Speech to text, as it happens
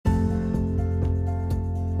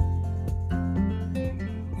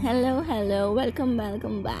Hello, welcome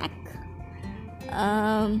back.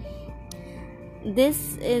 Um,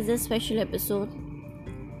 this is a special episode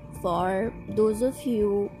for those of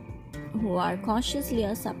you who are consciously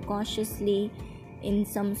or subconsciously in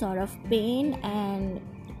some sort of pain and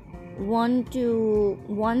want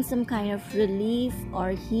some kind of relief or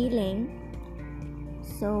healing.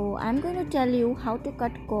 So I'm going to tell you how to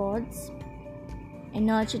cut cords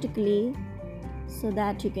energetically so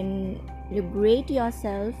that you can liberate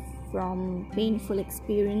yourself from painful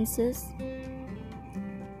experiences.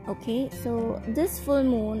 Okay, so this full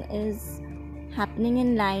moon is happening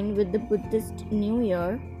in line with the Buddhist New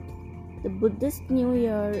Year. The Buddhist New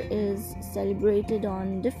Year is celebrated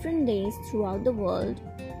on different days throughout the world,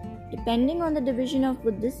 depending on the division of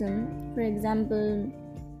Buddhism. For example,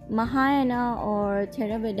 Mahayana or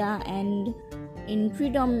Theravada, and in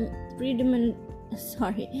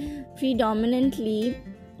predominantly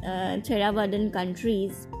Theravadan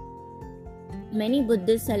countries, many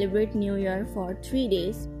Buddhists celebrate New Year for 3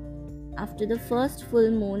 days after the first full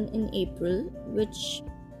moon in April, which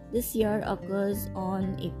this year occurs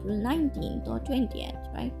on April 19th or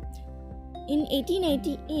 20th, right? In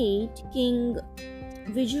 1888, King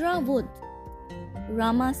Vajravodh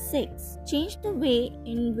Rama VI changed the way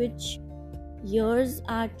in which years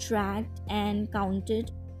are tracked and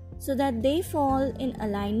counted so that they fall in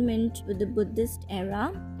alignment with the Buddhist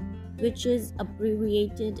era, which is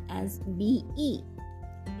abbreviated as BE.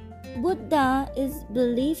 Buddha is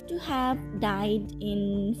believed to have died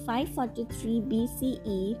in 543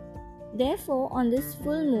 BCE. Therefore, on this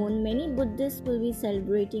full moon, many Buddhists will be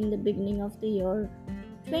celebrating the beginning of the year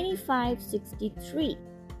 2563.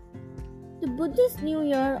 The Buddhist New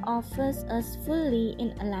Year offers us fully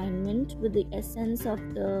in alignment with the essence of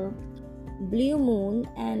the blue moon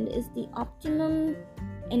and is the optimum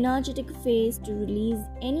energetic phase to release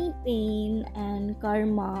any pain and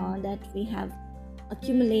karma that we have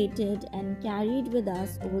accumulated and carried with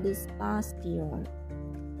us over this past year.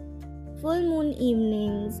 Full moon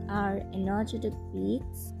evenings are energetic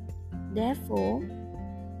peaks, therefore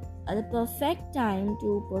are the perfect time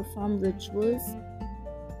to perform rituals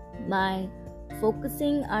by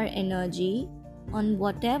focusing our energy on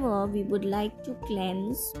whatever we would like to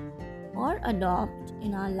cleanse or adopt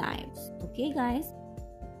in our lives. Okay, guys?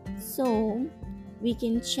 So we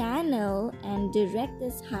can channel and direct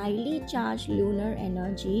this highly charged lunar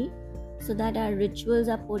energy so that our rituals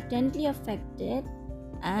are potently affected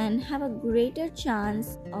and have a greater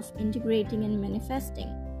chance of integrating and manifesting.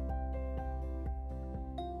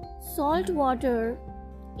 Salt water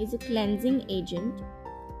is a cleansing agent,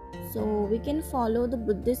 so we can follow the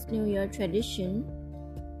Buddhist New Year tradition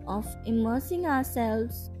of immersing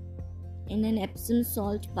ourselves in an Epsom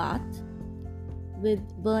salt bath with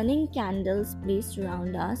burning candles placed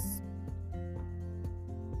around us.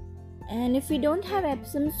 And if we don't have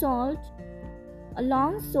Epsom salt, a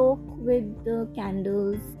long soak with the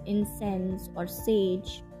candles, incense or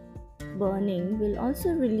sage burning will also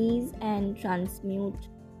release and transmute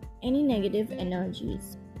any negative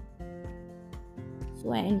energies.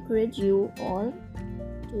 So I encourage you all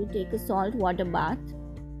to take a salt water bath.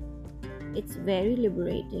 It's very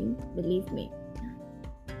liberating, believe me.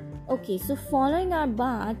 Okay, so following our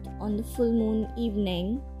bath on the full moon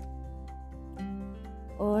evening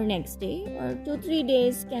or next day or 2-3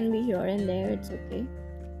 days can be here and there, it's okay.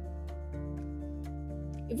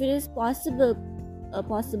 If it is possible,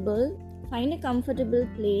 find a comfortable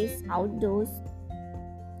place outdoors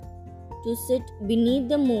to sit beneath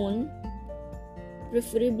the moon,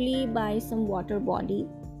 preferably by some water body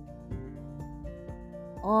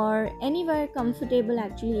or anywhere comfortable.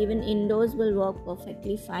 Actually, even indoors will work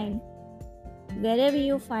perfectly fine. Wherever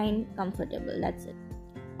you find comfortable, that's it.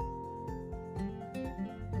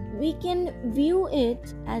 We can view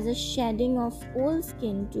it as a shedding of old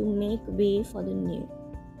skin to make way for the new.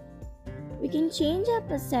 We can change our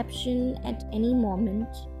perception at any moment.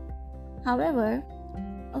 However,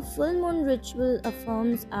 a full moon ritual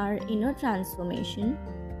affirms our inner transformation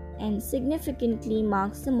and significantly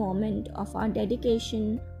marks the moment of our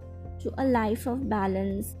dedication to a life of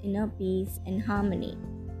balance, inner peace and harmony.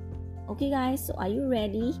 Okay guys, so are you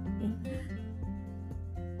ready?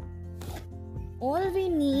 All we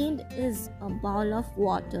need is a bowl of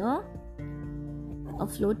water, a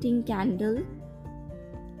floating candle,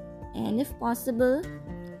 and if possible,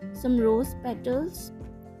 some rose petals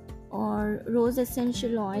or rose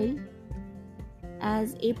essential oil,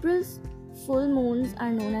 as April's full moons are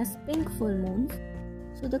known as pink full moons.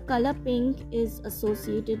 So the color pink is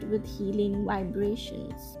associated with healing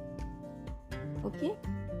vibrations. Okay?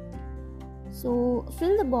 So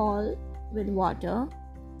fill the bowl with water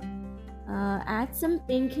Add some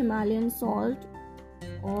pink Himalayan salt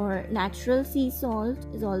or natural sea salt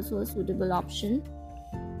is also a suitable option.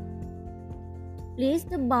 Place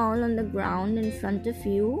the bowl on the ground in front of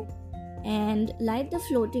you and light the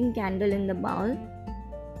floating candle in the bowl.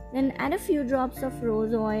 Then add a few drops of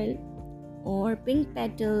rose oil or pink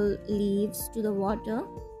petal leaves to the water.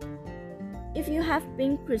 If you have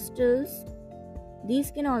pink crystals,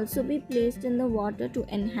 these can also be placed in the water to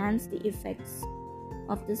enhance the effects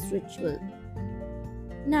of this ritual.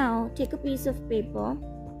 Now take a piece of paper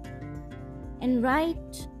and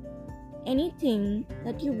write anything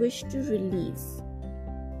that you wish to release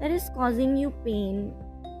that is causing you pain,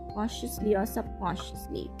 consciously or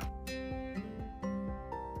subconsciously.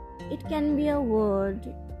 It can be a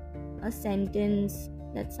word, a sentence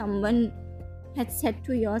that someone had said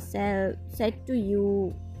to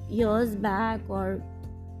you years back, or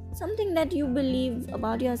something that you believe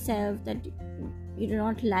about yourself that you do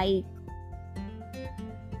not like.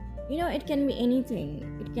 It can be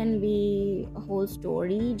anything. It can be a whole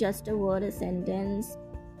story, just a word, a sentence,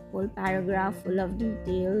 whole paragraph full of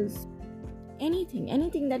details.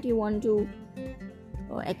 Anything that you want to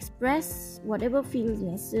express, whatever feels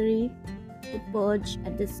necessary to purge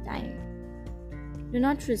at this time. Do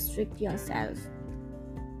not restrict yourself.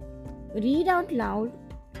 Read out loud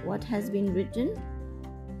what has been written,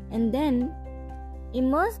 and then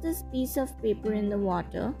immerse this piece of paper in the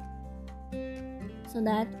water so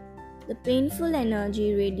that the painful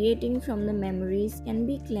energy radiating from the memories can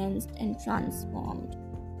be cleansed and transformed.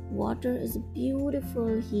 Water is a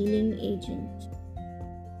beautiful healing agent.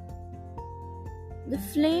 The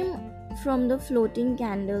flame from the floating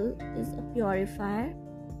candle is a purifier,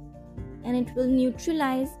 and it will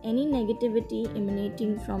neutralize any negativity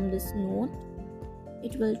emanating from this note.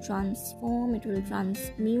 It will transform, it will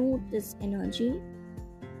transmute this energy,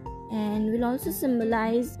 and will also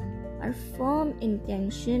symbolize our firm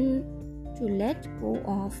intention to let go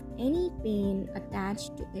of any pain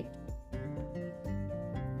attached to it.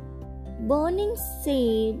 Burning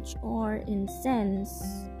sage or incense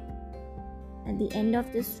at the end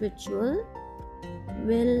of this ritual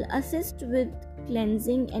will assist with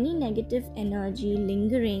cleansing any negative energy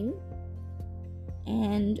lingering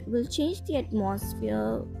and will change the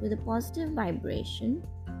atmosphere with a positive vibration.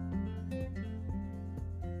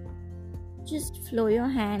 Just flow your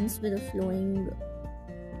hands with a flowing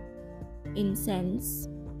incense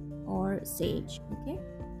or sage, okay?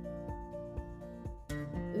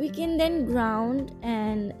 We can then ground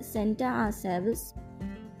and center ourselves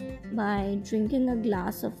by drinking a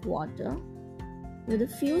glass of water with a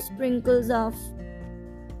few sprinkles of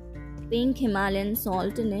pink Himalayan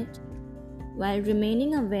salt in it, while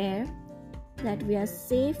remaining aware that we are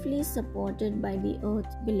safely supported by the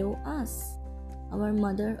earth below us, our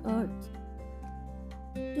Mother Earth.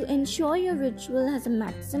 To ensure your ritual has a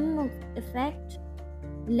maximum effect,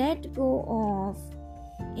 let go of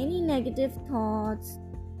any negative thoughts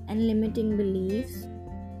and limiting beliefs,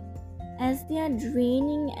 as they are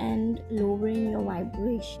draining and lowering your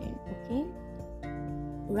vibration, okay?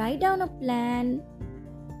 Write down a plan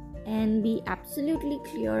and be absolutely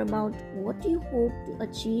clear about what you hope to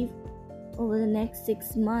achieve over the next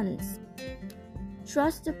 6 months.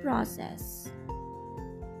 Trust the process.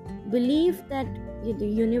 Believe that the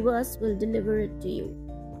universe will deliver it to you.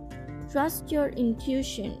 Trust your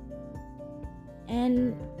intuition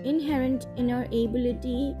and inherent inner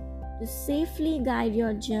ability to safely guide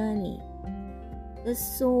your journey. The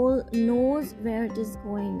soul knows where it is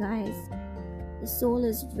going, guys. The soul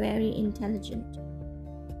is very intelligent.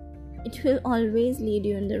 It will always lead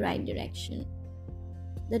you in the right direction.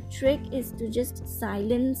 The trick is to just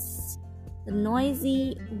silence the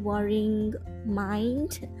noisy, worrying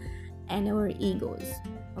mind and our egos,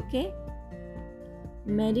 okay?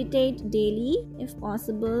 Meditate daily if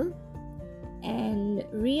possible and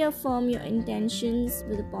reaffirm your intentions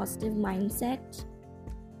with a positive mindset.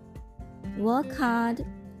 Work hard,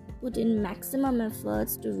 put in maximum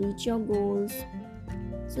efforts to reach your goals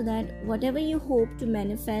so that whatever you hope to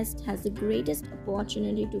manifest has the greatest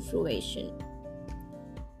opportunity to fruition.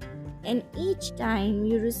 And each time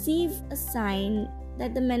you receive a sign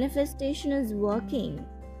that the manifestation is working,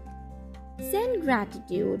 send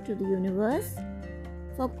gratitude to the universe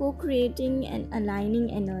for co-creating and aligning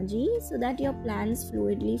energy so that your plans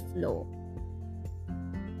fluidly flow.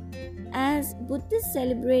 As Buddhists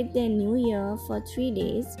celebrate their new year for 3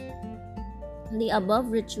 days, the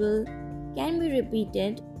above ritual can be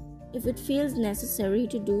repeated if it feels necessary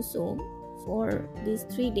to do so for these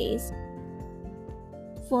 3 days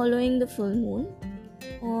following the full moon,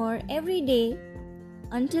 or every day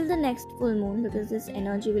until the next full moon, because this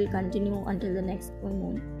energy will continue until the next full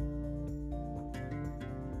moon.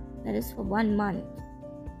 that is for 1 month.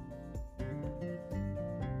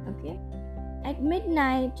 Okay. At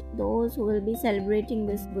midnight, those who will be celebrating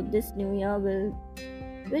this Buddhist New Year will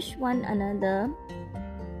wish one another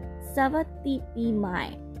Savatipi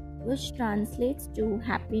Mai, which translates to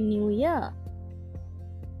Happy New Year.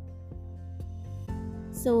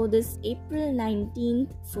 So this April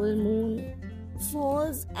 19th full moon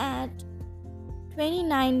falls at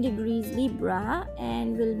 29 degrees Libra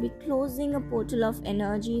and will be closing a portal of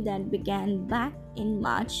energy that began back in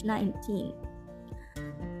March 19.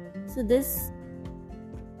 So this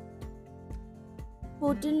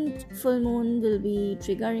potent full moon will be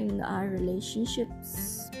triggering our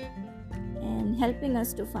relationships and helping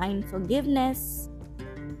us to find forgiveness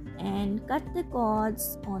and cut the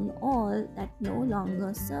cords on all that no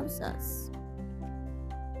longer serves us.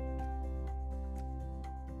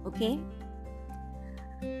 Okay?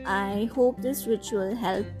 I hope this ritual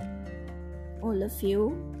helped all of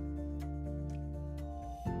you.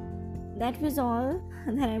 That was all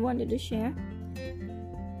that I wanted to share.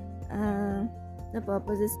 The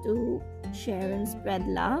purpose is to share and spread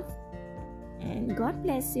love. And God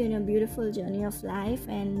bless you in a beautiful journey of life,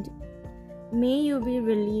 and may you be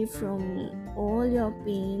relieved from all your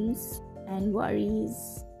pains and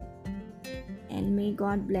worries, and may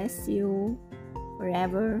God bless you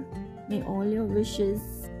forever. May all your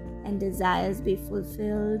wishes and desires be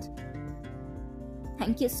fulfilled.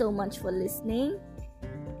 Thank you so much for listening,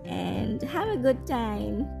 and have a good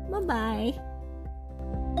time. Bye-bye.